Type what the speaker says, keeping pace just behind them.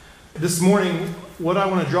This morning, what I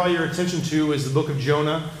want to draw your attention to is the book of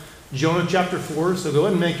Jonah, Jonah chapter 4. So go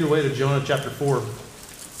ahead and make your way to Jonah chapter 4.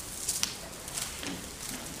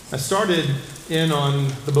 I started in on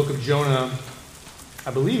the book of Jonah,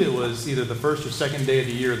 I believe it was either the first or second day of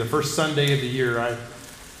the year, the first Sunday of the year. I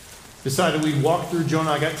decided we'd walk through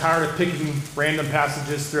Jonah. I got tired of picking random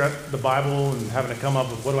passages throughout the Bible and having to come up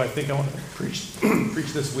with what do I think I want to preach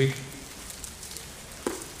this week.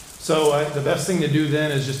 So the best thing to do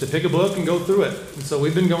then is just to pick a book and go through it. And so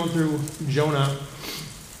we've been going through Jonah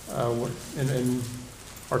in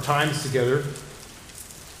our times together.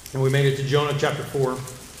 And we made it to Jonah chapter 4.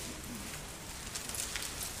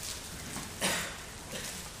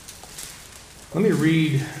 Let me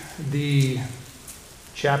read the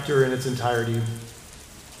chapter in its entirety.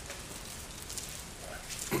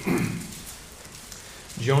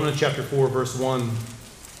 Jonah chapter 4, verse 1.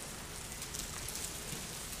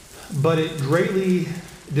 But it greatly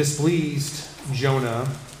displeased Jonah,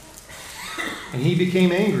 and he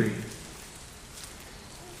became angry.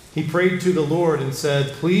 He prayed to the Lord and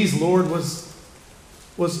said, "Please, Lord, was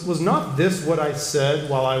not this what I said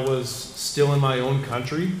while I was still in my own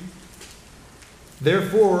country?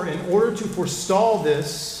 Therefore, in order to forestall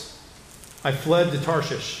this, I fled to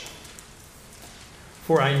Tarshish.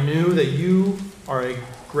 For I knew that you are a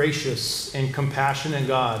gracious and compassionate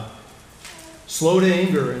God, slow to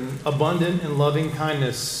anger and abundant in loving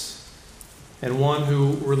kindness, and one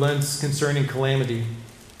who relents concerning calamity.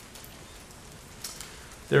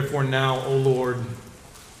 Therefore now, O Lord,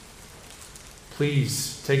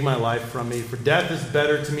 please take my life from me, for death is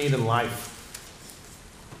better to me than life."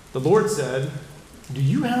 The Lord said, "Do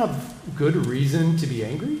you have good reason to be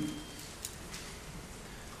angry?"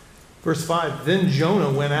 Verse 5, Then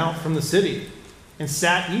Jonah went out from the city and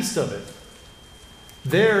sat east of it.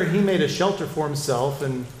 There he made a shelter for himself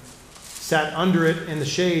and sat under it in the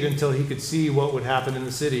shade until he could see what would happen in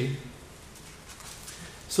the city.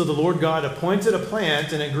 So the Lord God appointed a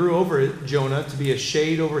plant, and it grew over Jonah to be a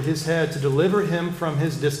shade over his head to deliver him from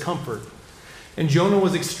his discomfort. And Jonah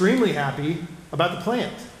was extremely happy about the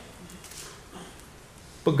plant.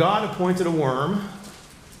 But God appointed a worm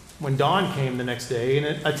when dawn came the next day, and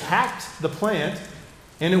it attacked the plant,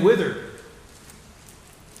 and it withered.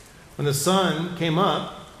 When the sun came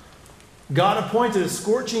up, God appointed a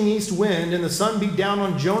scorching east wind, and the sun beat down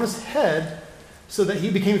on Jonah's head so that he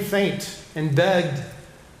became faint and begged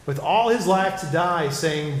with all his life to die,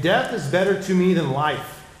 saying, "Death is better to me than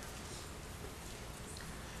life."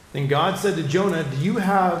 Then God said to Jonah, "Do you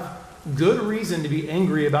have good reason to be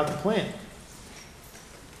angry about the plant?"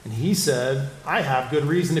 And he said, "I have good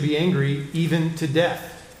reason to be angry, even to death."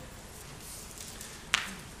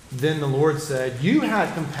 Then the Lord said, "You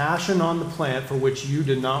had compassion on the plant for which you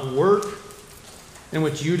did not work, and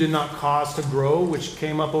which you did not cause to grow, which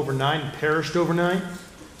came up overnight and perished overnight.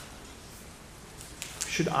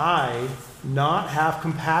 Should I not have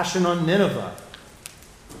compassion on Nineveh,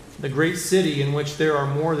 the great city in which there are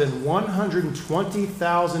more than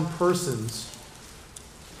 120,000 persons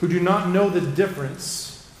who do not know the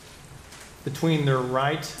difference between their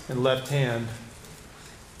right and left hand,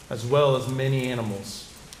 as well as many animals?"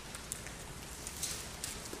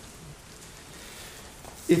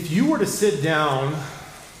 If you were to sit down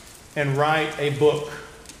and write a book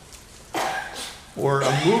or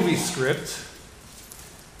a movie script,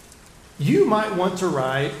 you might want to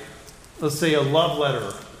write, let's say, a love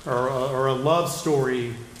letter or a love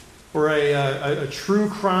story or a true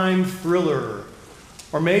crime thriller.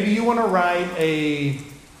 Or maybe you want to write a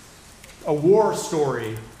war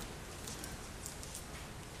story.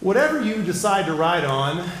 Whatever you decide to write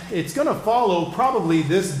on, it's going to follow probably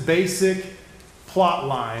this basic plot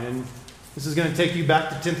line, and this is going to take you back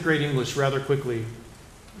to 10th grade English rather quickly.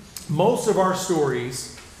 Most of our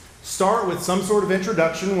stories start with some sort of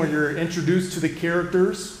introduction where you're introduced to the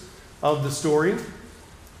characters of the story,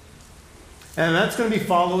 and that's going to be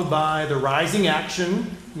followed by the rising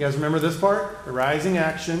action. You guys remember this part? The rising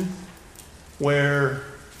action, where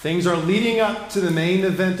things are leading up to the main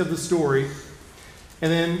event of the story,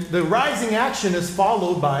 and then the rising action is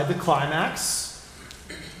followed by the climax.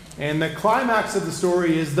 And the climax of the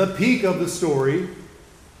story is the peak of the story.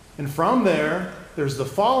 And from there, there's the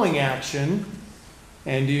falling action.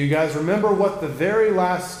 And do you guys remember what the very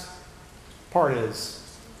last part is?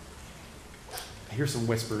 I hear some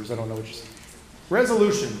whispers. I don't know what you're saying.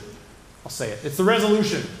 Resolution. I'll say it. It's the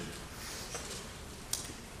resolution.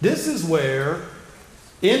 This is where,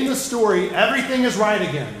 in the story, everything is right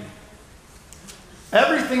again.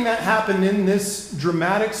 Everything that happened in this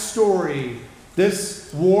dramatic story, this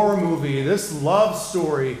war movie, this love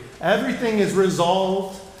story, everything is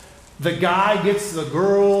resolved The guy gets the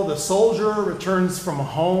girl, the soldier returns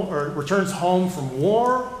home from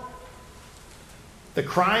war. The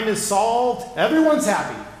crime is solved. Everyone's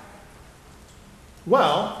happy.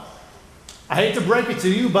 Well, I hate to break it to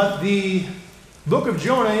you, but the book of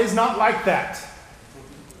Jonah is not like that.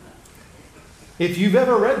 If you've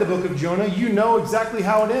ever read the book of Jonah, you know exactly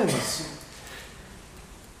how it ends.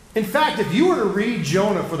 In fact, if you were to read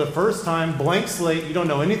Jonah for the first time, blank slate, you don't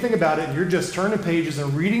know anything about it, and you're just turning pages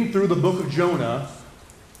and reading through the book of Jonah,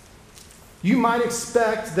 you might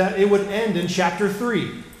expect that it would end in chapter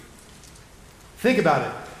 3. Think about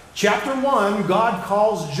it. Chapter 1, God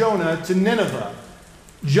calls Jonah to Nineveh.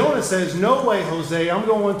 Jonah says, "No way, Jose, I'm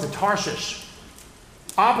going to Tarshish."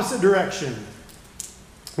 Opposite direction.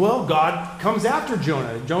 Well, God comes after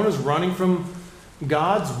Jonah. Jonah's running from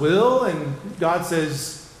God's will, and God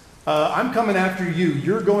says, I'm coming after you.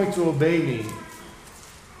 You're going to obey me.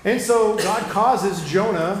 And so God causes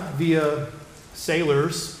Jonah, via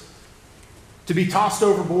sailors, to be tossed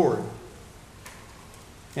overboard.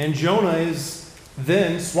 And Jonah is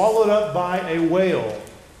then swallowed up by a whale.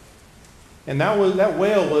 And that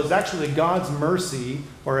whale was actually God's mercy,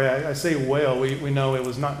 or I say whale, we know it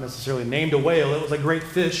was not necessarily named a whale, it was a great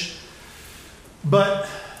fish. But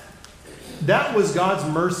that was God's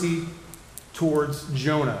mercy towards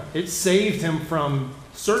Jonah. It saved him from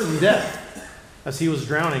certain death as he was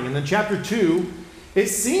drowning. And then chapter 2, it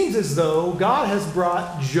seems as though God has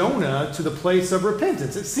brought Jonah to the place of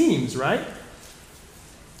repentance. It seems, right?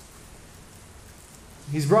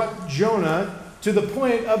 He's brought Jonah to the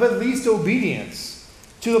point of at least obedience,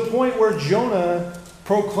 to the point where Jonah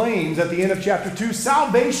proclaims at the end of chapter 2,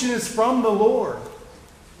 salvation is from the Lord.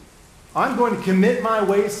 I'm going to commit my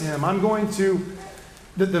ways to him. I'm going to,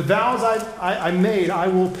 the vows I made, I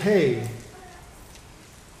will pay.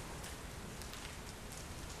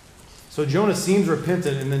 So Jonah seems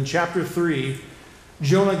repentant, and then chapter 3,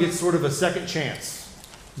 Jonah gets sort of a second chance.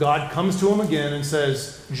 God comes to him again and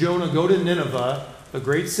says, Jonah, go to Nineveh, a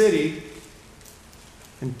great city,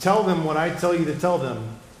 and tell them what I tell you to tell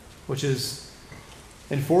them, which is,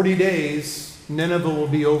 in 40 days, Nineveh will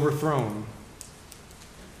be overthrown.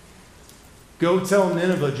 Go tell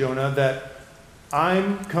Nineveh, Jonah, that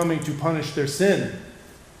I'm coming to punish their sin.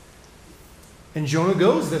 And Jonah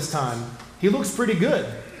goes this time. He looks pretty good.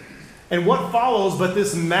 And what follows but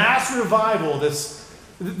this mass revival, this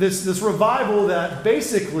revival that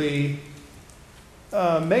basically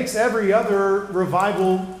makes every other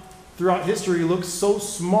revival throughout history look so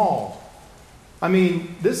small. I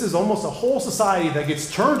mean, this is almost a whole society that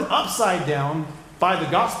gets turned upside down by the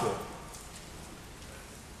gospel.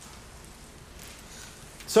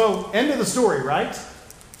 So, end of the story, right?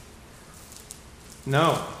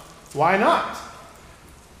 No. Why not?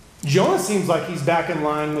 Jonah seems like he's back in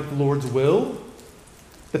line with the Lord's will.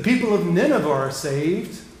 The people of Nineveh are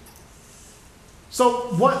saved.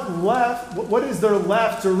 So what is there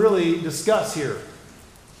left to really discuss here?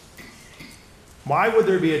 Why would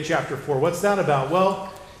there be a chapter 4? What's that about?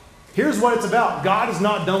 Well, here's what it's about. God is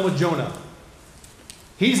not done with Jonah.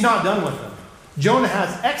 He's not done with him. Jonah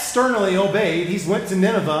has externally obeyed. He's went to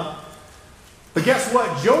Nineveh. But guess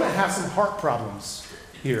what? Jonah has some heart problems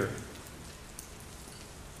here.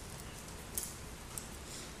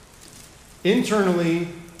 Internally,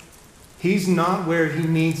 he's not where he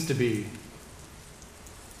needs to be.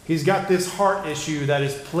 He's got this heart issue that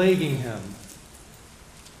is plaguing him.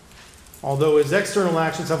 Although his external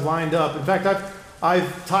actions have lined up. In fact,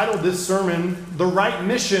 I've titled this sermon, The Right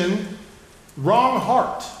Mission, Wrong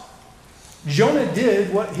Heart. Jonah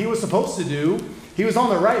did what he was supposed to do. He was on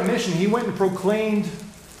the right mission. He went and proclaimed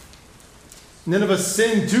Nineveh's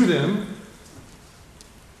sin to them.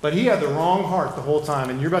 But he had the wrong heart the whole time.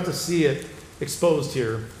 And you're about to see it exposed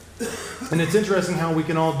here. And it's interesting how we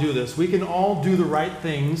can all do this. We can all do the right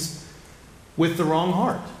things with the wrong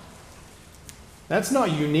heart. That's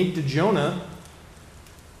not unique to Jonah.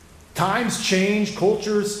 Times change,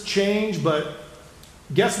 cultures change, but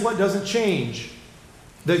guess what doesn't change?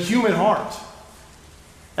 The human heart.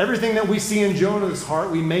 Everything that we see in Jonah's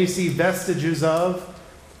heart, we may see vestiges of,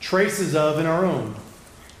 traces of in our own.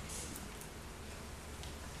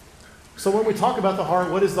 So when we talk about the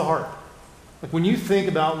heart, what is the heart? Like when you think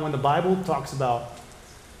about when the Bible talks about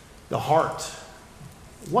the heart,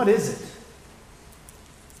 what is it?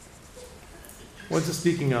 What's it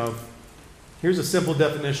speaking of? Here's a simple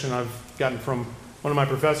definition I've gotten from one of my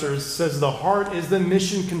professors. It says the heart is the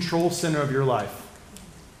mission control center of your life.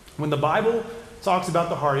 When the Bible talks about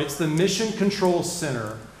the heart, it's the mission control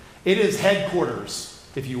center. It is headquarters,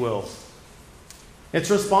 if you will.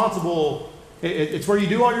 It's responsible. It's where you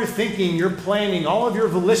do all your thinking, your planning, all of your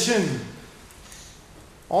volition.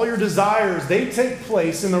 all your desires, they take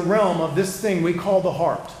place in the realm of this thing we call the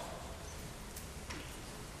heart.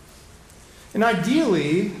 And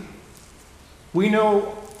ideally, we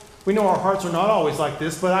know our hearts are not always like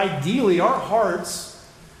this, but ideally our hearts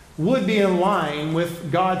would be in line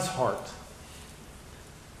with God's heart.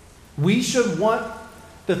 We should want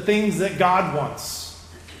the things that God wants.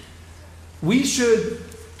 We should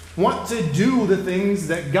want to do the things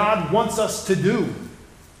that God wants us to do.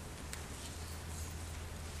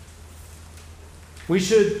 We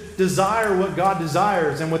should desire what God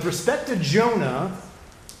desires. And with respect to Jonah,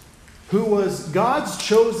 who was God's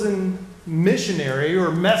chosen missionary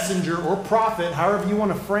or messenger or prophet, however you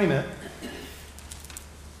want to frame it,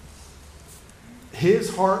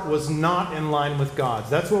 his heart was not in line with God's.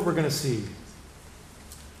 That's what we're going to see.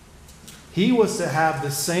 He was to have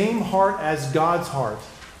the same heart as God's heart.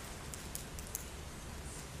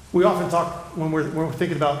 We often talk, when we're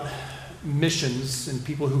thinking about missions and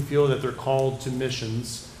people who feel that they're called to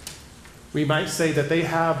missions, we might say that they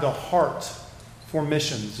have the heart for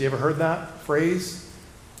missions. You ever heard that phrase?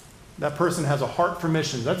 That person has a heart for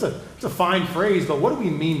missions. It's a fine phrase, but what do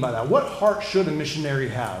we mean by that? What heart should a missionary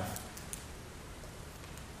have?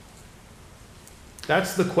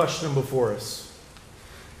 That's the question before us.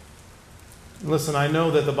 Listen, I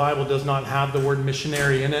know that the Bible does not have the word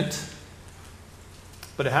missionary in it,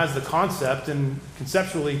 but it has the concept, and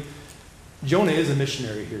conceptually, Jonah is a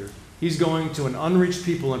missionary here. He's going to an unreached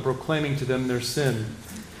people and proclaiming to them their sin.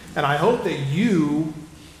 And I hope that you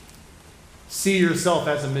see yourself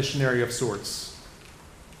as a missionary of sorts.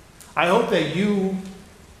 I hope that you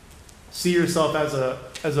see yourself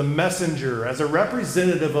as a messenger, as a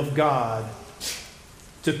representative of God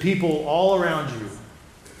to people all around you.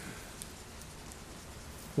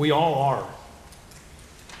 We all are.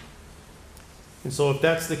 And so if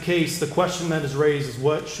that's the case, the question that is raised is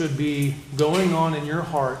what should be going on in your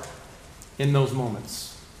heart in those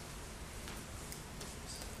moments?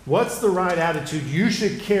 What's the right attitude you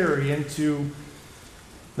should carry into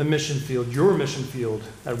the mission field, your mission field,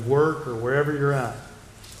 at work or wherever you're at?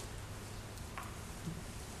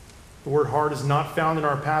 The word heart is not found in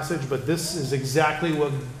our passage, but this is exactly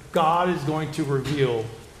what God is going to reveal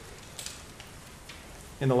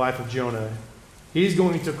in the life of Jonah. He's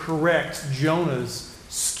going to correct Jonah's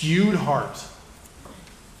skewed heart.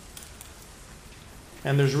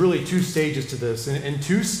 And there's really two stages to this. In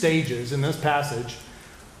two stages in this passage,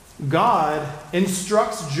 God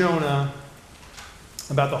instructs Jonah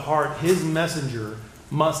about the heart his messenger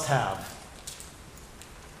must have.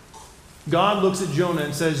 God looks at Jonah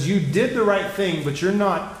and says, you did the right thing, but you're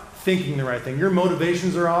not thinking the right thing. Your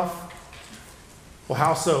motivations are off. Well,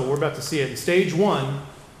 how so? We're about to see it. In stage one,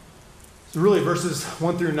 so really verses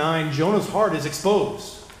 1 through 9, Jonah's heart is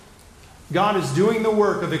exposed. God is doing the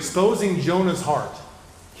work of exposing Jonah's heart.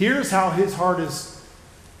 Here's how his heart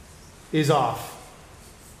is off.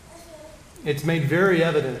 It's made very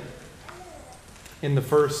evident in the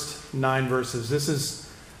first 9 verses. This is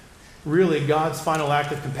really God's final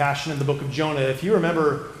act of compassion in the book of Jonah. If you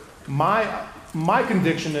remember, my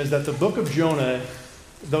conviction is that the book of Jonah,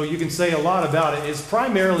 though you can say a lot about it, is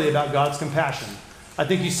primarily about God's compassion. I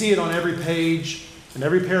think you see it on every page and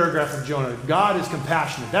every paragraph of Jonah. God is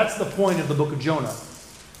compassionate. That's the point of the book of Jonah.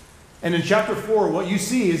 And in chapter 4, what you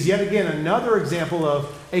see is yet again another example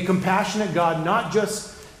of a compassionate God, not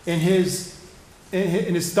just in his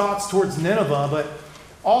thoughts towards Nineveh, but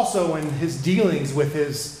also in his dealings with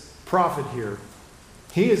his prophet here.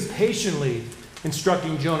 He is patiently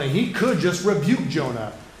instructing Jonah. He could just rebuke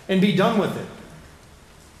Jonah and be done with it.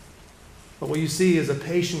 But what you see is a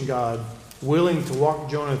patient God willing to walk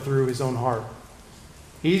Jonah through his own heart.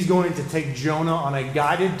 He's going to take Jonah on a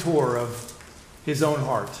guided tour of his own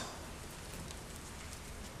heart.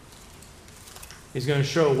 He's going to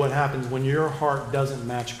show what happens when your heart doesn't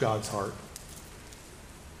match God's heart,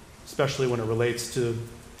 especially when it relates to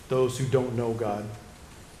those who don't know God.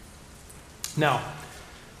 Now,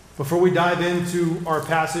 before we dive into our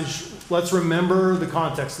passage, let's remember the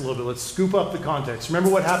context a little bit. Let's scoop up the context. Remember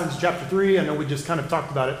what happens in chapter 3? I know we just kind of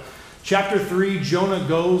talked about it. Chapter 3, Jonah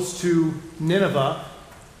goes to Nineveh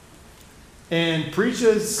and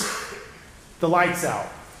preaches the lights out.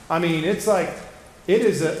 I mean, it's a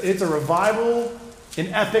revival in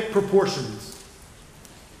epic proportions.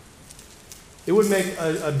 It would make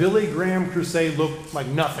a Billy Graham crusade look like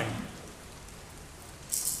nothing.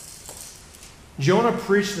 Jonah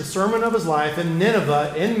preached the sermon of his life, and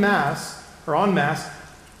Nineveh, en masse,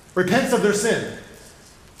 repents of their sin.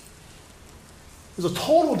 There's a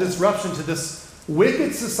total disruption to this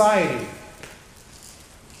wicked society.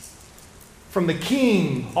 From the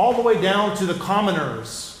king all the way down to the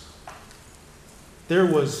commoners. there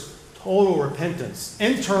was total repentance,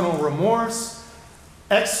 internal remorse,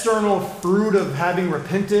 external fruit of having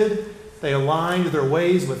repented. They aligned their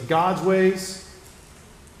ways with God's ways.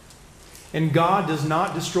 And God does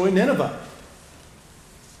not destroy Nineveh.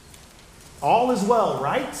 All is well,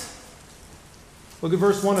 right? Look at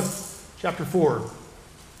verse 1 of chapter 4.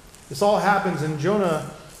 This all happens and Jonah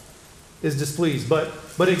is displeased. But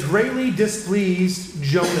it greatly displeased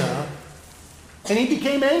Jonah, and he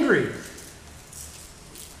became angry.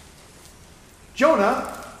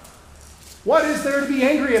 Jonah, what is there to be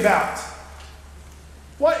angry about?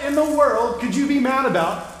 What in the world could you be mad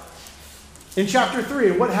about in chapter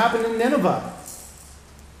 3? And what happened in Nineveh?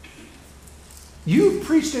 You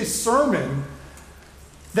preached a sermon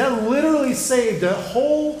that literally saved a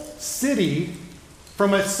whole city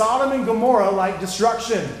from a Sodom and Gomorrah-like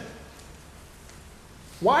destruction.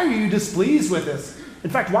 Why are you displeased with this? In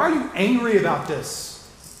fact, why are you angry about this?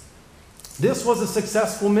 This was a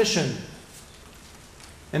successful mission.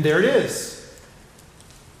 And there it is.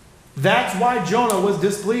 That's why Jonah was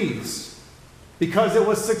displeased. Because it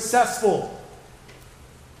was successful.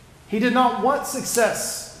 He did not want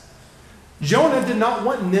success. Jonah did not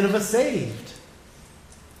want Nineveh saved.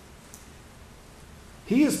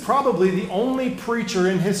 He is probably the only preacher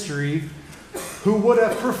in history who would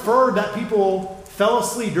have preferred that people fell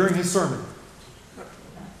asleep during his sermon.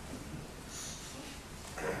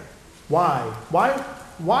 Why?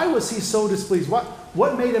 Why was he so displeased?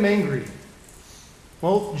 What made him angry?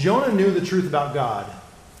 Well, Jonah knew the truth about God.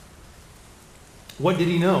 What did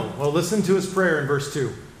he know? Well, listen to his prayer in verse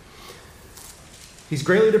 2. He's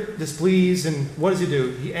greatly displeased, and what does he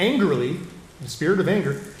do? He angrily, in the spirit of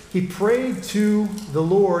anger, he prayed to the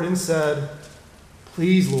Lord and said,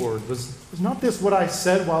 "Please, Lord, was not this what I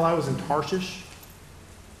said while I was in Tarshish?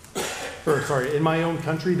 In my own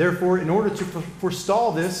country. Therefore, in order to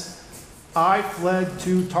forestall this, I fled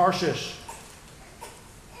to Tarshish."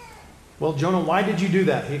 Well, Jonah, why did you do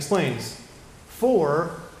that? He explains,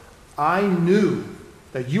 "For I knew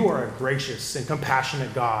that you are a gracious and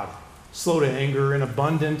compassionate God, slow to anger and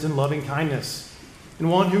abundant in loving kindness,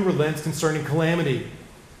 and one who relents concerning calamity."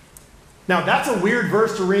 Now, that's a weird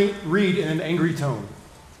verse to read in an angry tone.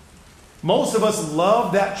 Most of us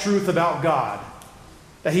love that truth about God,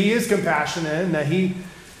 that He is compassionate and that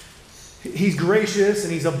He's gracious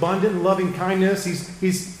and He's abundant in loving kindness.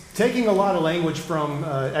 He's taking a lot of language from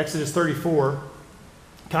Exodus 34,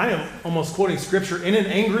 kind of almost quoting Scripture in an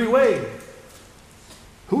angry way.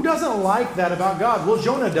 Who doesn't like that about God? Well,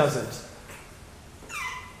 Jonah doesn't.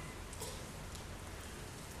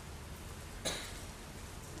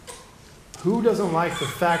 Who doesn't like the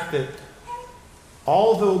fact that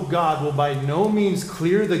although God will by no means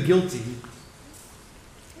clear the guilty,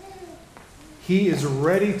 He is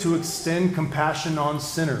ready to extend compassion on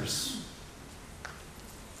sinners?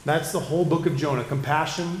 That's the whole book of Jonah.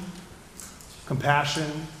 Compassion,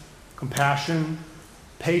 compassion, compassion,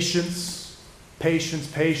 patience, patience,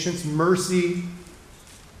 patience, mercy,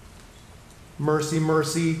 mercy,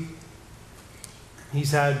 mercy.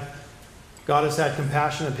 God has had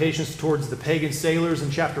compassion and patience towards the pagan sailors in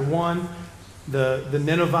chapter 1, the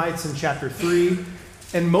Ninevites in chapter 3.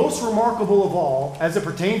 And most remarkable of all, as it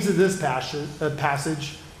pertains to this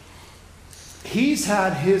passage, He's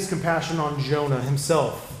had His compassion on Jonah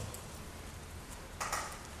himself.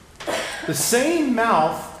 The same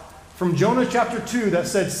mouth from Jonah chapter 2 that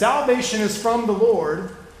said salvation is from the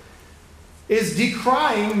Lord is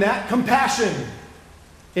decrying that compassion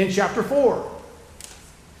in chapter 4.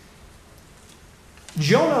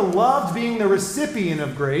 Jonah loved being the recipient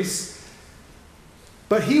of grace,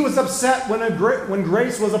 but he was upset when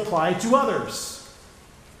grace was applied to others,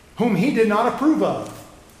 whom he did not approve of.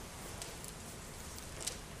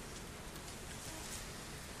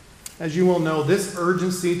 As you will know, this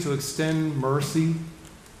urgency to extend mercy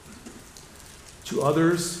to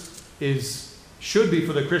others should be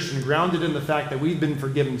for the Christian grounded in the fact that we've been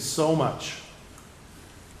forgiven so much.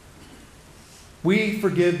 We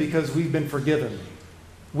forgive because we've been forgiven.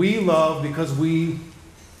 We love because we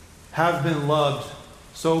have been loved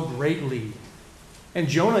so greatly. And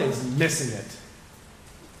Jonah is missing it.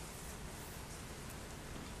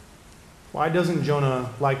 Why doesn't Jonah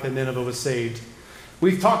like that Nineveh was saved?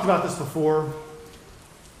 We've talked about this before,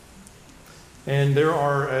 and there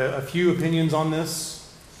are a few opinions on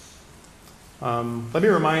this. Let me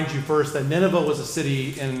remind you first that Nineveh was a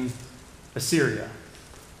city in Assyria.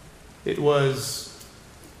 It was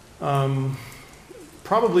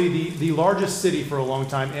probably the largest city for a long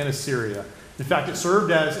time in Assyria. In fact, it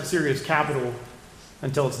served as Assyria's capital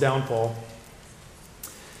until its downfall.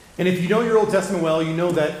 And if you know your Old Testament well, you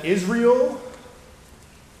know that Israel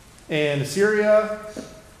and Assyria,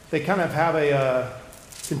 they kind of have a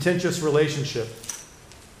contentious relationship.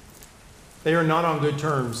 They are not on good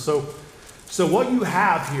terms. So what you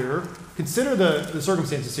have here, consider the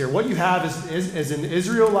circumstances here. What you have is an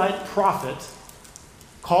Israelite prophet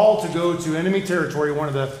called to go to enemy territory, one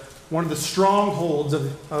of the strongholds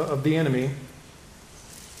of the enemy.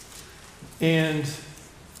 And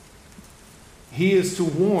he is to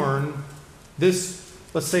warn this,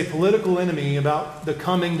 let's say, political enemy about the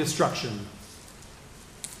coming destruction.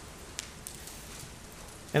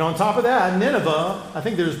 And on top of that, Nineveh, I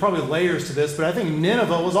think there's probably layers to this, but I think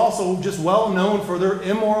Nineveh was also just well known for their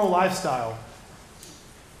immoral lifestyle.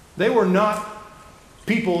 They were not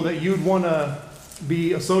people that you'd want to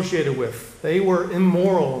be associated with. They were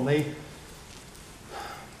immoral, and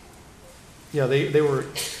they were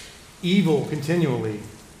evil continually.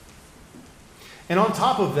 And on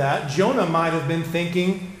top of that, Jonah might have been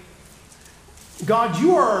thinking, God,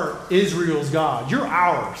 you are Israel's God. You're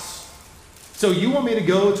ours. So you want me to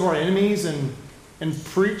go to our enemies and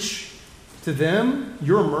preach to them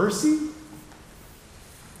your mercy?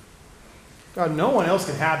 God, no one else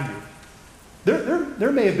can have you.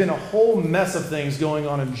 There may have been a whole mess of things going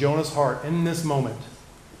on in Jonah's heart in this moment.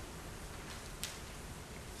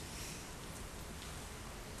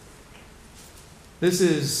 This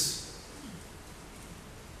is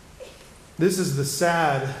the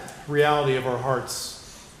sad reality of our hearts.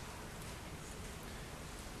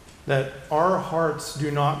 That our hearts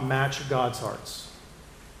do not match God's hearts.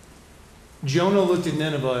 Jonah looked at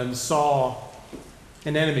Nineveh and saw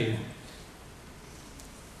an enemy.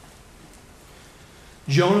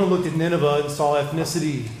 Jonah looked at Nineveh and saw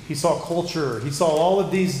ethnicity. He saw culture. He saw all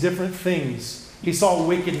of these different things. He saw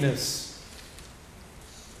wickedness.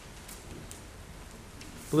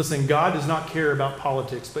 But listen, God does not care about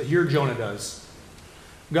politics, but here Jonah does.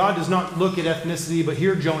 God does not look at ethnicity, but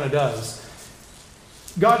here Jonah does.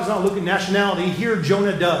 God does not look at nationality. Here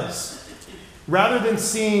Jonah does. Rather than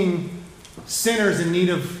seeing sinners in need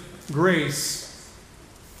of grace,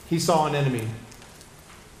 he saw an enemy.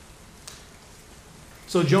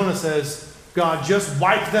 So Jonah says, God, just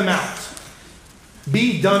wipe them out.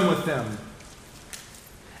 Be done with them.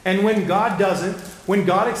 And when God doesn't, when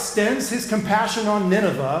God extends his compassion on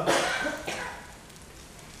Nineveh,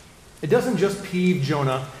 it doesn't just peeve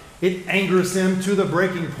Jonah, it angers him to the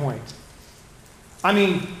breaking point. I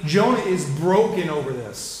mean, Jonah is broken over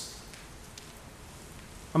this.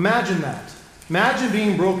 Imagine that. Imagine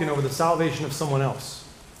being broken over the salvation of someone else.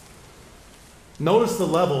 Notice the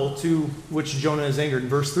level to which Jonah is angered in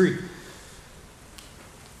verse 3.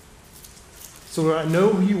 So I know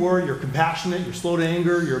who you are. You're compassionate. You're slow to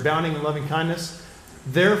anger. You're abounding in loving kindness.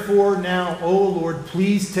 Therefore now, O Lord,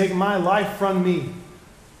 please take my life from me.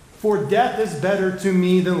 For death is better to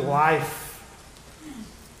me than life.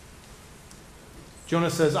 Jonah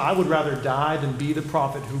says, I would rather die than be the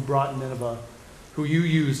prophet who brought Nineveh, who you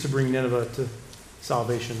used to bring Nineveh to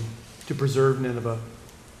salvation, to preserve Nineveh.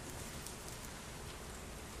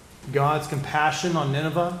 God's compassion on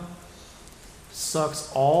Nineveh sucks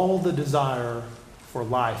all the desire for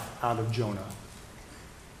life out of Jonah.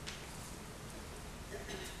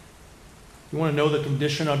 You want to know the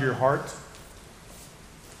condition of your heart?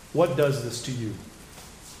 What does this to you?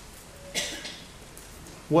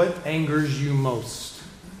 What angers you most?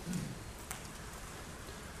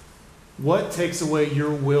 What takes away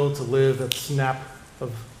your will to live at the snap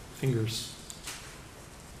of fingers?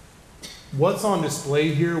 What's on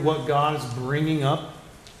display here, what God is bringing up,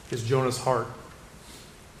 is Jonah's heart.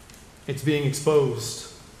 It's being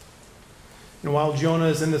exposed. And while Jonah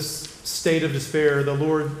is in this state of despair, the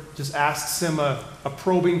Lord just asks him a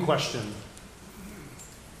probing question.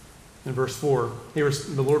 In verse 4,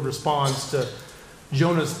 the Lord responds to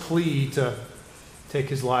Jonah's plea to take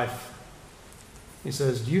his life. He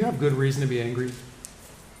says, do you have good reason to be angry?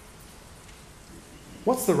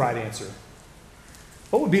 What's the right answer?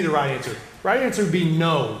 What would be the right answer? Right answer would be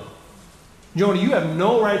no. Jonah, you have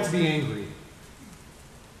no right to be angry.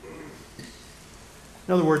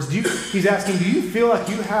 In other words, he's asking, do you feel like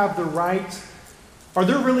you have the right? Are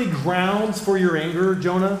there really grounds for your anger,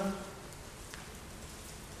 Jonah?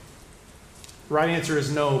 The right answer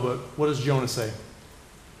is no, but what does Jonah say?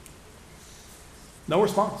 No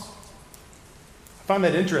response. I find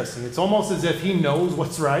that interesting. It's almost as if he knows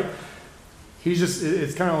what's right.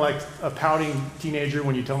 It's kind of like a pouting teenager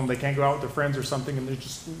when you tell them they can't go out with their friends or something, and they're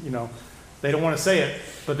just, they don't want to say it,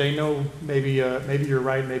 but they know maybe you're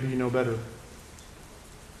right, maybe you know better.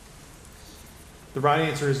 The right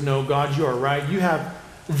answer is no. God, you are right. You have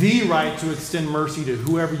the right to extend mercy to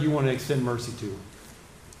whoever you want to extend mercy to.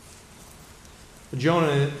 But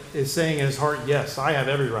Jonah is saying in his heart, yes, I have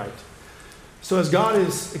every right. So as God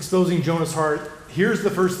is exposing Jonah's heart, here's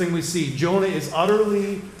the first thing we see. Jonah is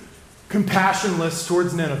utterly compassionless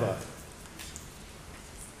towards Nineveh.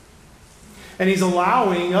 And he's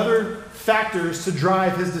allowing other factors to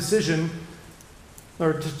drive his decision,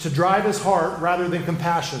 or to drive his heart rather than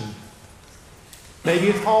compassion. Maybe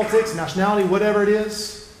it's politics, nationality, whatever it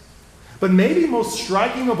is. But maybe most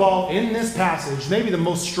striking of all in this passage, maybe the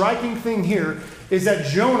most striking thing here, is that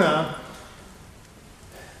Jonah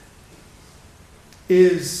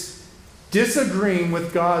is disagreeing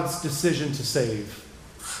with God's decision to save.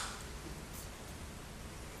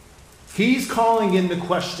 He's calling into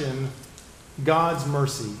question God's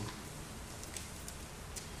mercy.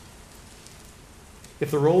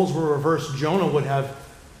 If the roles were reversed, Jonah would have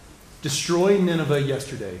destroyed Nineveh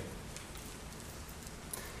yesterday.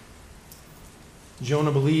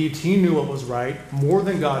 Jonah believed he knew what was right, more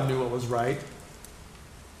than God knew what was right.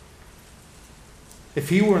 If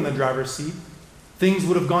he were in the driver's seat, things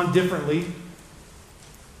would have gone differently.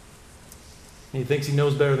 And he thinks he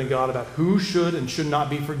knows better than God about who should and should not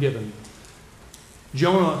be forgiven.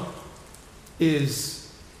 Jonah is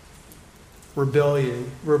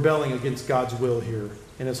rebelling against God's will here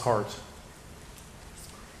in his heart.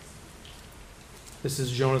 This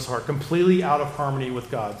is Jonah's heart, completely out of harmony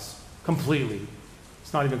with God's. Completely.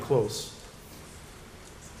 It's not even close.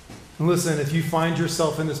 And listen, if you find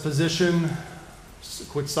yourself in this position, just a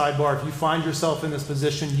quick sidebar, if you find yourself in this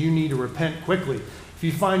position, you need to repent quickly. If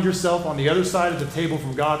you find yourself on the other side of the table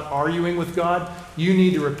from God, arguing with God, you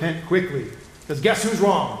need to repent quickly. Because guess who's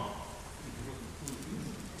wrong?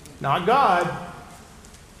 Not God.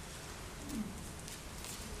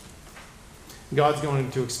 God's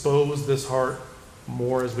going to expose this heart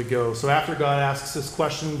more as we go. So after God asks this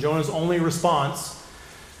question, Jonah's only response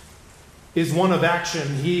is one of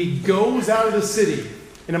action. He goes out of the city.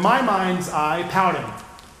 And in my mind's eye, pouting.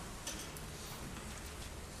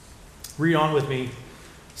 Read on with me. It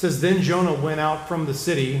says, Then Jonah went out from the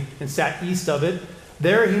city and sat east of it.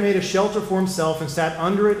 There he made a shelter for himself and sat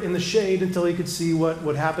under it in the shade until he could see what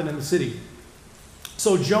would happen in the city.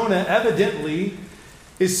 So Jonah evidently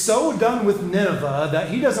is so done with Nineveh that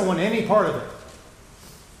he doesn't want any part of it.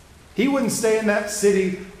 He wouldn't stay in that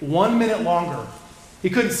city 1 minute longer. He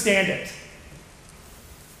couldn't stand it.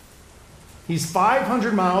 He's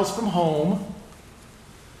 500 miles from home.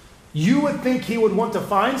 You would think he would want to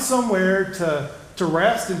find somewhere to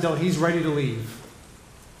rest until he's ready to leave.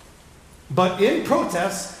 But in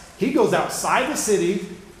protest, he goes outside the city,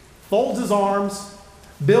 folds his arms,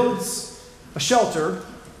 builds a shelter,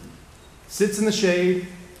 sits in the shade,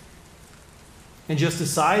 and just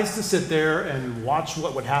decides to sit there and watch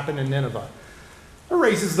what would happen in Nineveh. It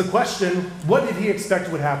raises the question, what did he expect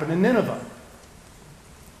would happen in Nineveh?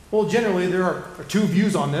 Well, generally, there are two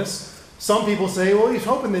views on this. Some people say, well, he's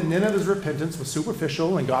hoping that Nineveh's repentance was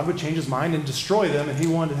superficial and God would change his mind and destroy them, and he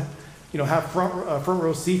wanted to have front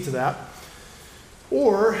row seat to that.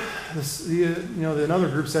 Or another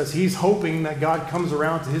group says he's hoping that God comes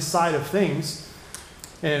around to his side of things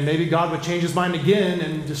and maybe God would change his mind again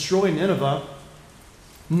and destroy Nineveh.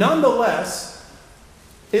 Nonetheless,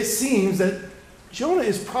 it seems that Jonah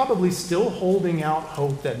is probably still holding out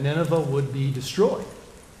hope that Nineveh would be destroyed.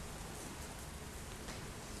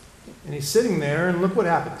 And he's sitting there, and look what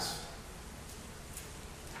happens.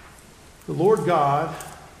 The Lord God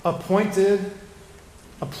appointed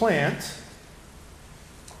a plant,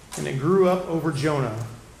 and it grew up over Jonah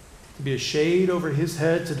to be a shade over his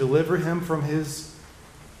head to deliver him from his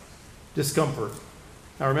discomfort.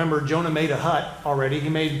 Now remember, Jonah made a hut already. He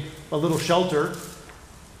made a little shelter.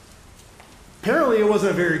 Apparently it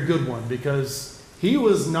wasn't a very good one because he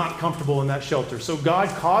was not comfortable in that shelter. So God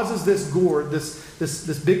causes this gourd,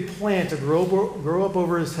 this big plant to grow up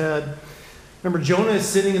over his head. Remember, Jonah is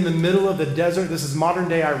sitting in the middle of the desert. This is modern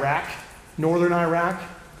day Iraq, northern Iraq.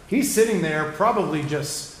 He's sitting there probably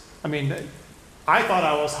I thought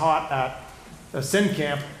I was hot at a sin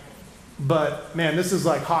camp, but man, this is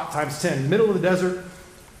like hot times 10. Middle of the desert.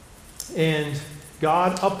 And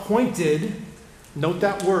God appointed, note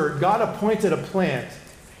that word, God appointed a plant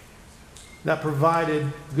that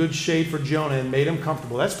provided good shade for Jonah and made him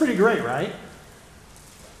comfortable. That's pretty great, right?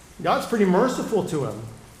 God's pretty merciful to him.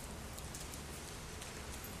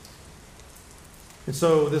 And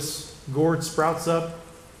so this gourd sprouts up.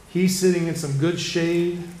 He's sitting in some good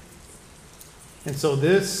shade. And so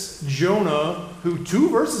this Jonah, who 2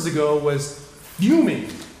 verses ago was fuming,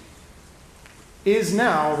 is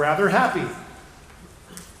now rather happy.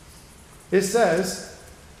 It says,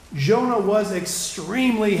 Jonah was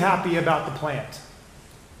extremely happy about the plant.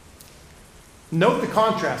 Note the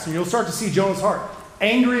contrast, and you'll start to see Jonah's heart.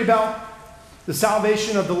 Angry about the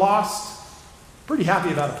salvation of the lost, pretty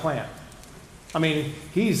happy about a plant. I mean,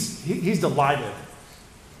 he's delighted.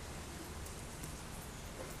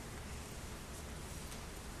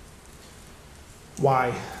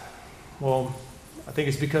 Why? Well, I think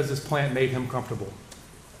it's because this plant made him comfortable.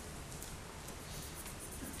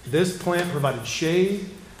 This plant provided shade,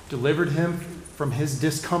 delivered him from his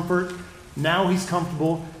discomfort. Now he's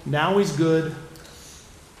comfortable. Now he's good.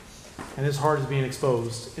 And his heart is being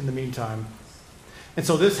exposed in the meantime. And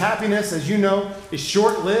so this happiness, as you know, is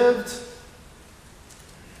short-lived.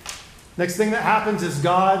 Next thing that happens is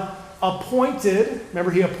God appointed,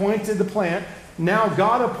 remember he appointed the plant. Now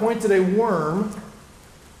God appointed a worm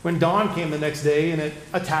when dawn came the next day, and it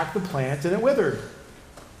attacked the plant and it withered.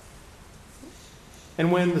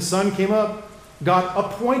 And when the sun came up, God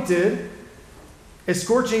appointed a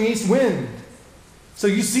scorching east wind. So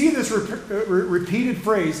you see this repeated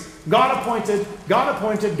phrase, God appointed, God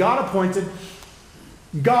appointed, God appointed.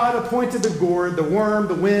 God appointed the gourd, the worm,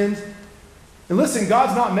 the wind. And listen,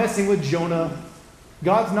 God's not messing with Jonah.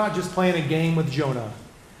 God's not just playing a game with Jonah.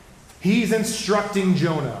 He's instructing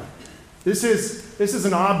Jonah. This is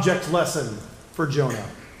an object lesson for Jonah.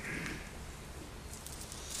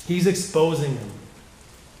 He's exposing him.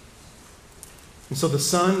 And so the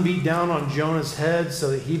sun beat down on Jonah's head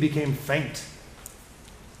so that he became faint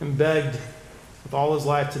and begged with all his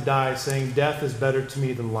life to die, saying, "Death is better to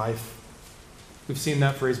me than life." We've seen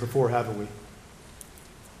that phrase before, haven't we?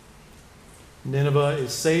 Nineveh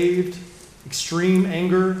is saved. Extreme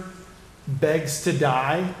anger begs to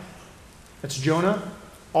die. That's Jonah.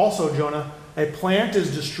 Also Jonah, a plant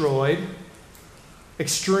is destroyed.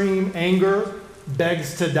 Extreme anger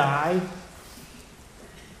begs to die.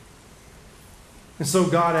 And so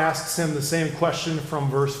God asks him the same question from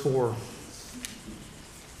verse 4.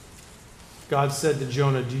 God said to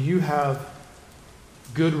Jonah, "Do you have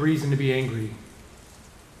good reason to be angry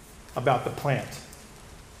about the plant?"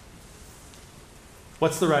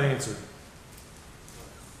 What's the right answer?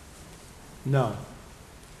 No.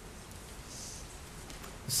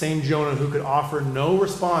 The same Jonah who could offer no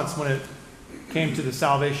response when it came to the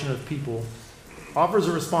salvation of people offers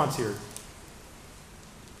a response here.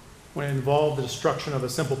 When it involved the destruction of a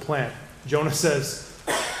simple plant, Jonah says,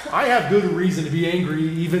 "I have good reason to be angry,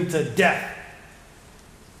 even to death."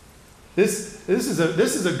 This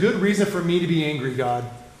is a good reason for me to be angry, God.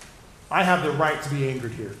 I have the right to be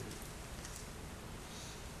angered here.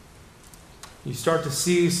 You start to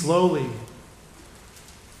see slowly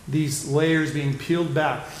these layers being peeled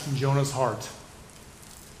back in Jonah's heart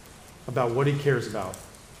about what he cares about.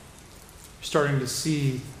 You're starting to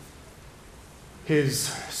see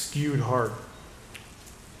his skewed heart.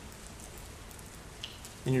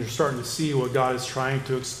 And you're starting to see what God is trying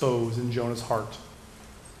to expose in Jonah's heart.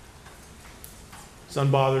 He's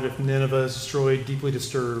unbothered if Nineveh is destroyed, deeply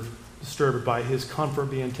disturbed by his comfort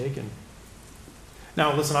being taken.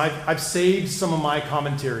 Now, listen, I've saved some of my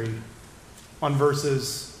commentary on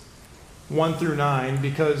verses 1 through 9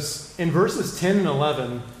 because in verses 10 and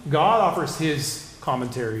 11, God offers his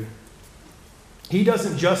commentary. He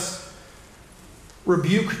doesn't just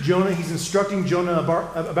rebuke Jonah, he's instructing Jonah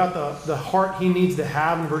about the heart he needs to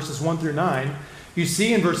have in verses 1 through 9. You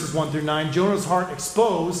see in verses 1 through 9, Jonah's heart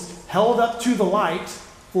exposed, held up to the light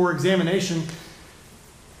for examination.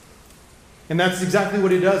 And that's exactly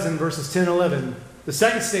what he does in verses 10 and 11. The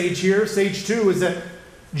second stage here, stage 2, is that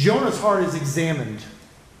Jonah's heart is examined.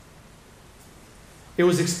 It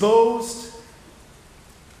was exposed.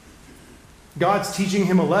 God's teaching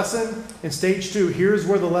him a lesson. In stage 2, here's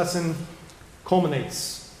where the lesson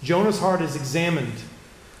culminates. Jonah's heart is examined.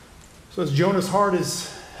 So as Jonah's heart is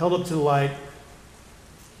held up to the light,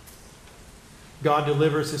 God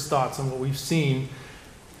delivers his thoughts on what we've seen.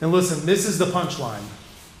 And listen, this is the punchline.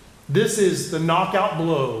 This is the knockout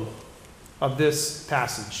blow of this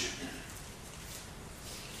passage.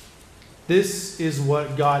 This is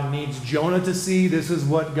what God needs Jonah to see. This is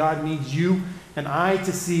what God needs you and I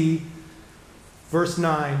to see. Verse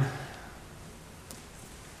 9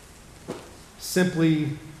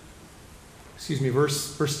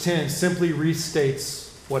 verse 10 simply restates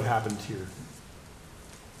what happened here.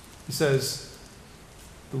 He says,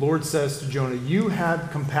 the Lord says to Jonah, "You had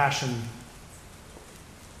compassion."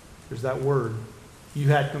 There's that word. "You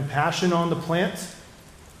had compassion on the plant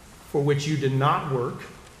for which you did not work,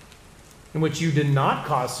 and which you did not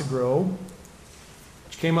cause to grow,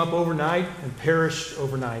 which came up overnight and perished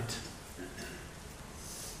overnight."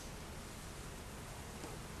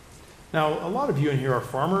 Now, a lot of you in here are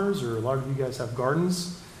farmers, or a lot of you guys have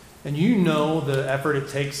gardens, and you know the effort it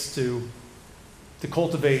takes to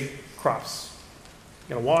cultivate crops.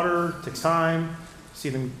 You gotta water, it takes time, see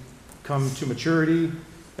them come to maturity. You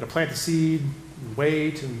gotta plant the seed, and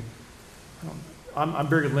wait, and I'm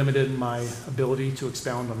very limited in my ability to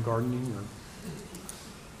expound on gardening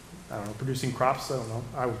or, I don't know, producing crops. I don't know.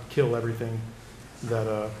 I would kill everything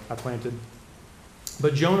that I planted.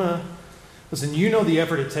 But Jonah, listen, you know the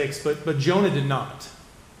effort it takes, but Jonah did not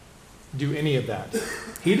do any of that.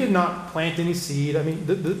 He did not plant any seed. I mean,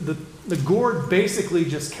 the gourd basically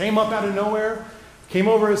just came up out of nowhere, came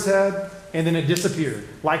over his head, and then it disappeared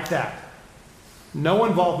like that. No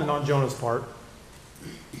involvement on Jonah's part.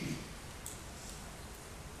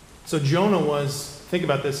 So Jonah was, think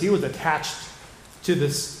about this, he was attached to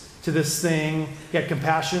this thing. He had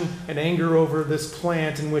compassion and anger over this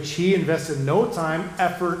plant in which he invested no time,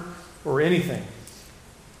 effort, or anything.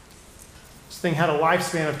 This thing had a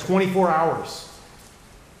lifespan of 24 hours.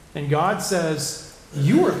 And God says,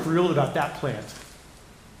 you were thrilled about that plant.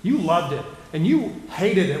 You loved it. And you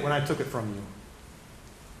hated it when I took it from you.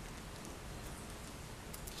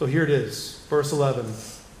 So here it is, verse 11.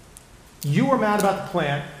 You were mad about the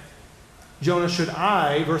plant. Jonah,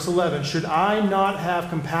 verse 11, should I not have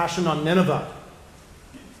compassion on Nineveh,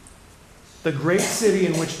 the great city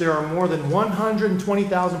in which there are more than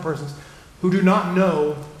 120,000 persons who do not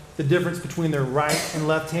know the difference between their right and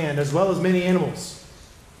left hand, as well as many animals?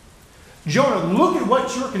 Jonah, look at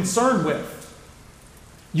what you're concerned with.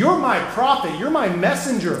 You're my prophet. You're my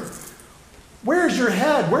messenger. Where's your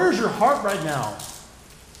head? Where's your heart right now?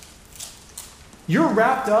 You're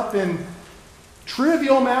wrapped up in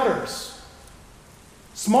trivial matters.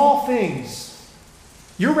 Small things.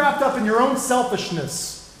 You're wrapped up in your own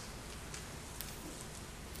selfishness.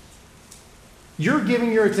 You're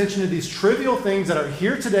giving your attention to these trivial things that are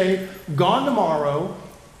here today, gone tomorrow,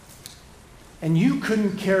 and you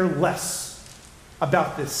couldn't care less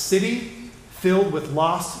about this city filled with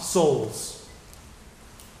lost souls.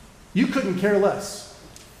 You couldn't care less.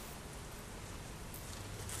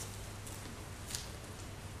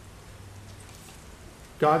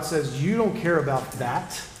 God says, you don't care about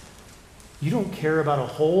that. You don't care about a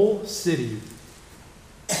whole city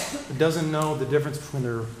that doesn't know the difference between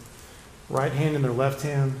their right hand and their left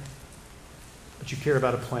hand, but you care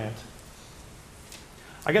about a plant.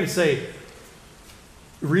 I got to say,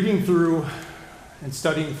 reading through and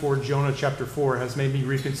studying for Jonah chapter 4 has made me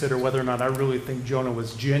reconsider whether or not I really think Jonah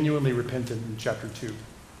was genuinely repentant in chapter 2.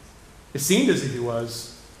 It seemed as if he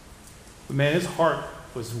was, but man, his heart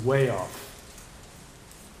was way off.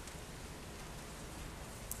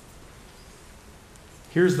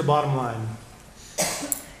 Here's the bottom line.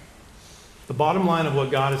 The bottom line of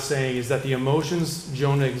what God is saying is that the emotions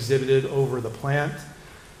Jonah exhibited over the plant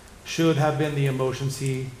should have been the emotions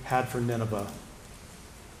he had for Nineveh.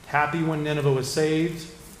 Happy when Nineveh was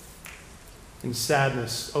saved, and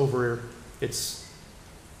sadness over its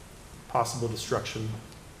possible destruction.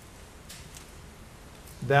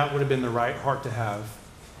 That would have been the right heart to have.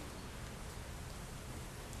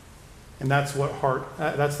 And that's the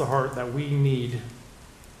heart that we need,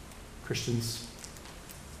 Christians.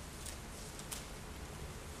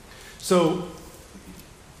 So,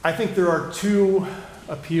 I think there are two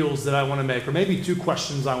appeals that I want to make, or maybe two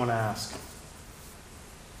questions I want to ask.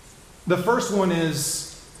 The first one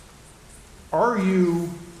is, are you,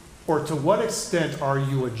 or to what extent are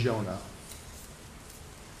you a Jonah?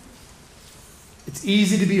 It's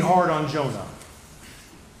easy to be hard on Jonah.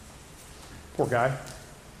 Poor guy.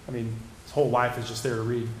 I mean, his whole life is just there to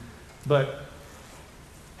read. But,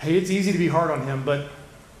 hey, it's easy to be hard on him, but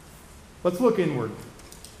let's look inward.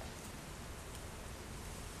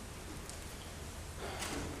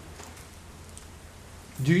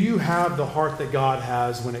 Do you have the heart that God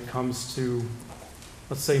has when it comes to,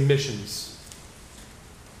 let's say, missions?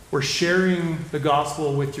 Or sharing the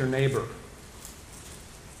gospel with your neighbor?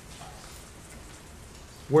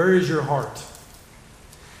 Where is your heart?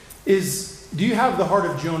 Do you have the heart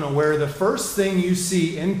of Jonah where the first thing you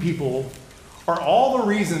see in people are all the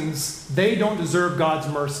reasons they don't deserve God's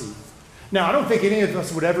mercy? Now, I don't think any of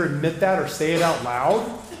us would ever admit that or say it out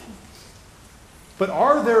loud. But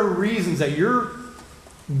are there reasons that you're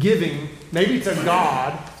giving, maybe to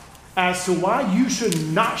God, as to why you should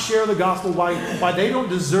not share the gospel, why they don't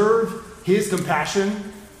deserve His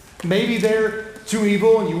compassion? Maybe they're too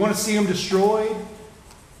evil and you want to see them destroyed.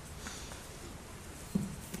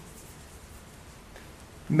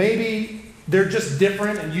 Maybe they're just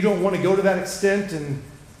different and you don't want to go to that extent and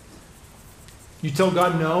you tell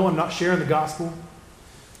God, no, I'm not sharing the gospel.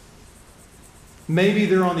 Maybe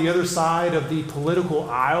they're on the other side of the political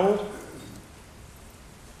aisle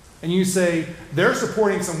and you say, they're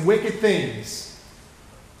supporting some wicked things.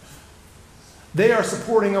 They are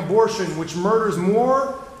supporting abortion, which murders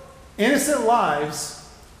more innocent lives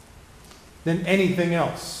than anything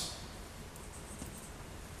else.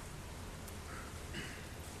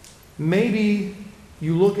 Maybe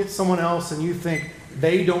you look at someone else and you think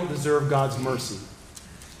they don't deserve God's mercy.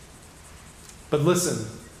 But listen,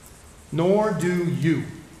 nor do you.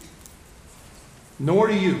 Nor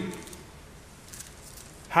do you.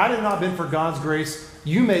 Had it not been for God's grace,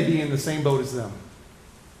 you may be in the same boat as them.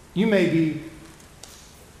 You may be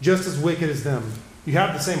just as wicked as them. You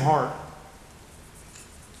have the same heart.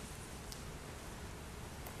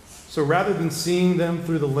 So rather than seeing them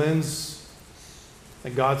through the lens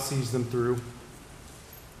that God sees them through,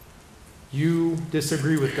 you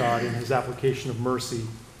disagree with God in his application of mercy.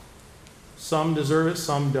 Some deserve it,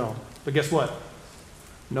 some don't. But guess what?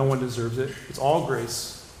 No one deserves it. It's all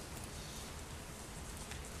grace.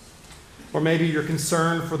 Or maybe you're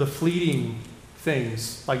concerned for the fleeting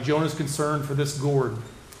things, like Jonah's concerned for this gourd.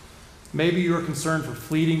 Maybe you're concerned for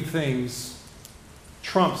fleeting things,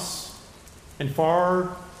 trumps, and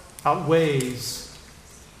far outweighs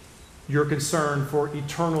your concern for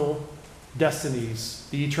eternal destinies,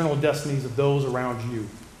 the eternal destinies of those around you.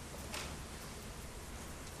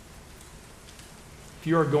 If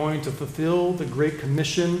you are going to fulfill the Great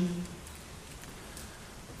Commission,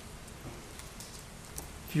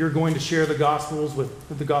 if you're going to share the gospel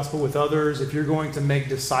with others, if you're going to make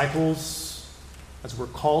disciples, as we're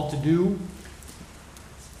called to do,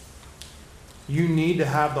 you need to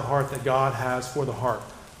have the heart that God has for the heart.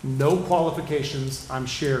 No qualifications. I'm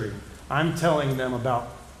sharing. I'm telling them about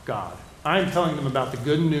God. I'm telling them about the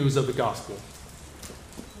good news of the gospel.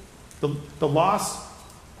 The lost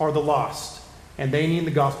are the lost, and they need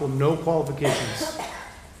the gospel. No qualifications.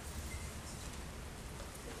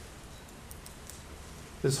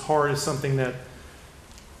 This heart is something that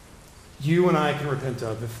you and I can repent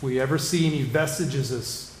of if we ever see any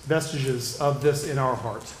vestiges of this in our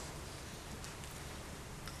heart.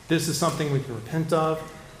 This is something we can repent of,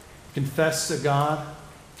 confess to God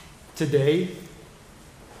today.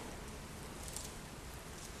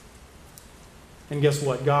 And guess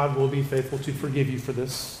what? God will be faithful to forgive you for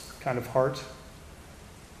this kind of heart.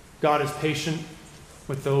 God is patient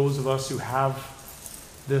with those of us who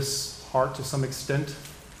have this heart to some extent.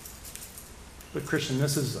 But Christian,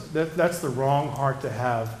 that's the wrong heart to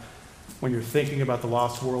have when you're thinking about the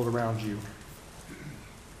lost world around you.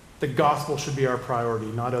 The gospel should be our priority,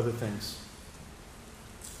 not other things.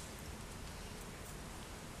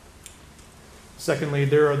 Secondly,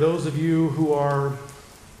 there are those of you who are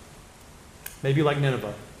maybe like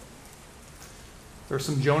Nineveh. There are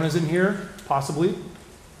some Jonahs in here, possibly,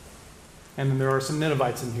 and then there are some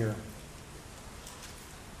Ninevites in here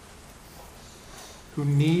who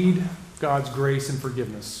need God's grace and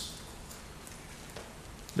forgiveness.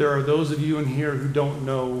 There are those of you in here who don't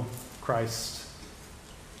know Christ.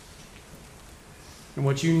 And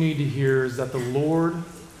what you need to hear is that the Lord,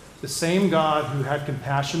 the same God who had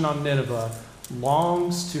compassion on Nineveh,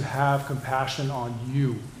 longs to have compassion on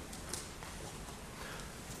you.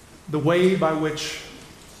 The way by which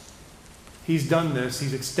he's done this,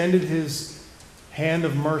 he's extended his hand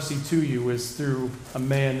of mercy to you, is through a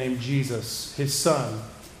man named Jesus, his son,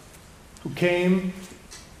 who came,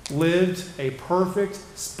 lived a perfect,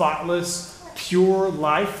 spotless, pure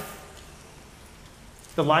life,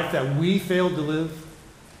 the life that we failed to live,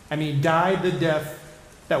 and he died the death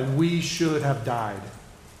that we should have died.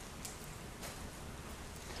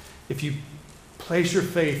 If you place your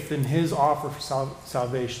faith in his offer for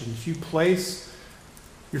salvation, if you place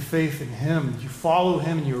your faith in him, you follow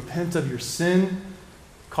him and you repent of your sin,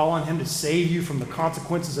 call on him to save you from the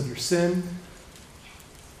consequences of your sin,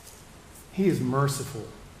 he is merciful.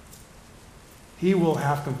 He will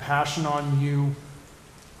have compassion on you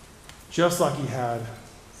just like he had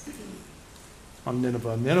on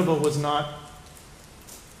Nineveh. Nineveh was not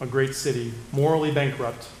a great city, morally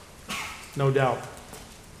bankrupt, no doubt.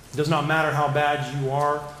 It does not matter how bad you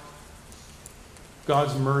are,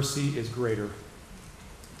 God's mercy is greater.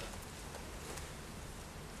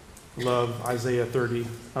 I love Isaiah 30.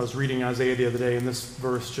 I was reading Isaiah the other day, and this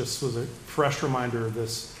verse just was a fresh reminder of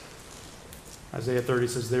this. Isaiah 30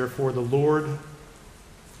 says, "Therefore the Lord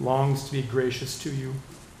longs to be gracious to you."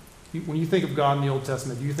 When you think of God in the Old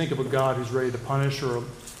Testament, do you think of a God who's ready to punish or a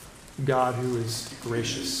God who is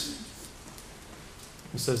gracious?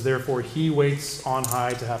 It says, "Therefore he waits on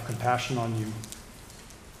high to have compassion on you."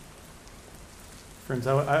 Friends,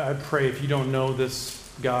 I pray if you don't know this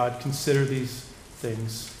God, consider these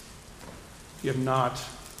things. If you have not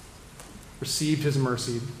received his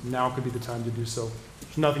mercy, now could be the time to do so.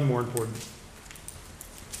 There's nothing more important.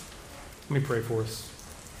 Let me pray for us.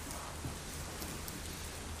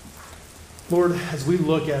 Lord, as we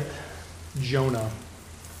look at Jonah,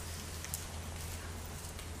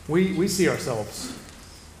 we see ourselves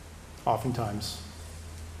oftentimes.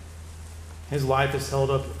 His life is held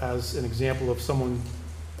up as an example of someone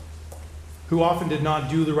who often did not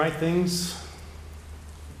do the right things,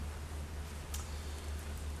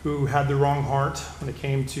 who had the wrong heart when it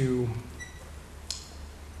came to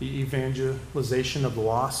the evangelization of the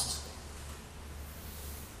lost.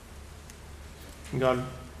 And God,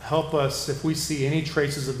 help us if we see any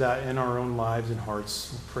traces of that in our own lives and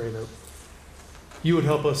hearts. We pray that you would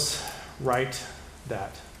help us right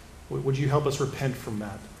that. Would you help us repent from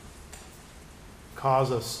that?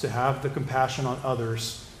 Cause us to have the compassion on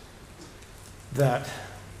others that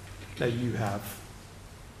you have.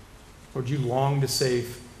 Lord, you long to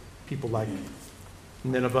save people like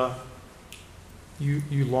Nineveh.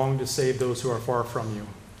 You long to save those who are far from you.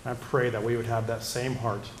 I pray that we would have that same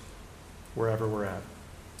heart wherever we're at.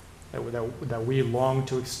 That we long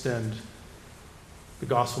to extend the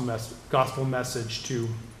gospel message to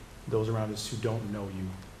those around us who don't know you.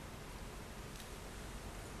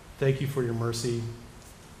 Thank you for your mercy.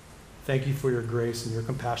 Thank you for your grace and your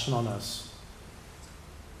compassion on us.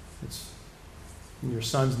 It's in your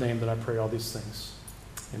Son's name that I pray all these things.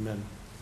 Amen.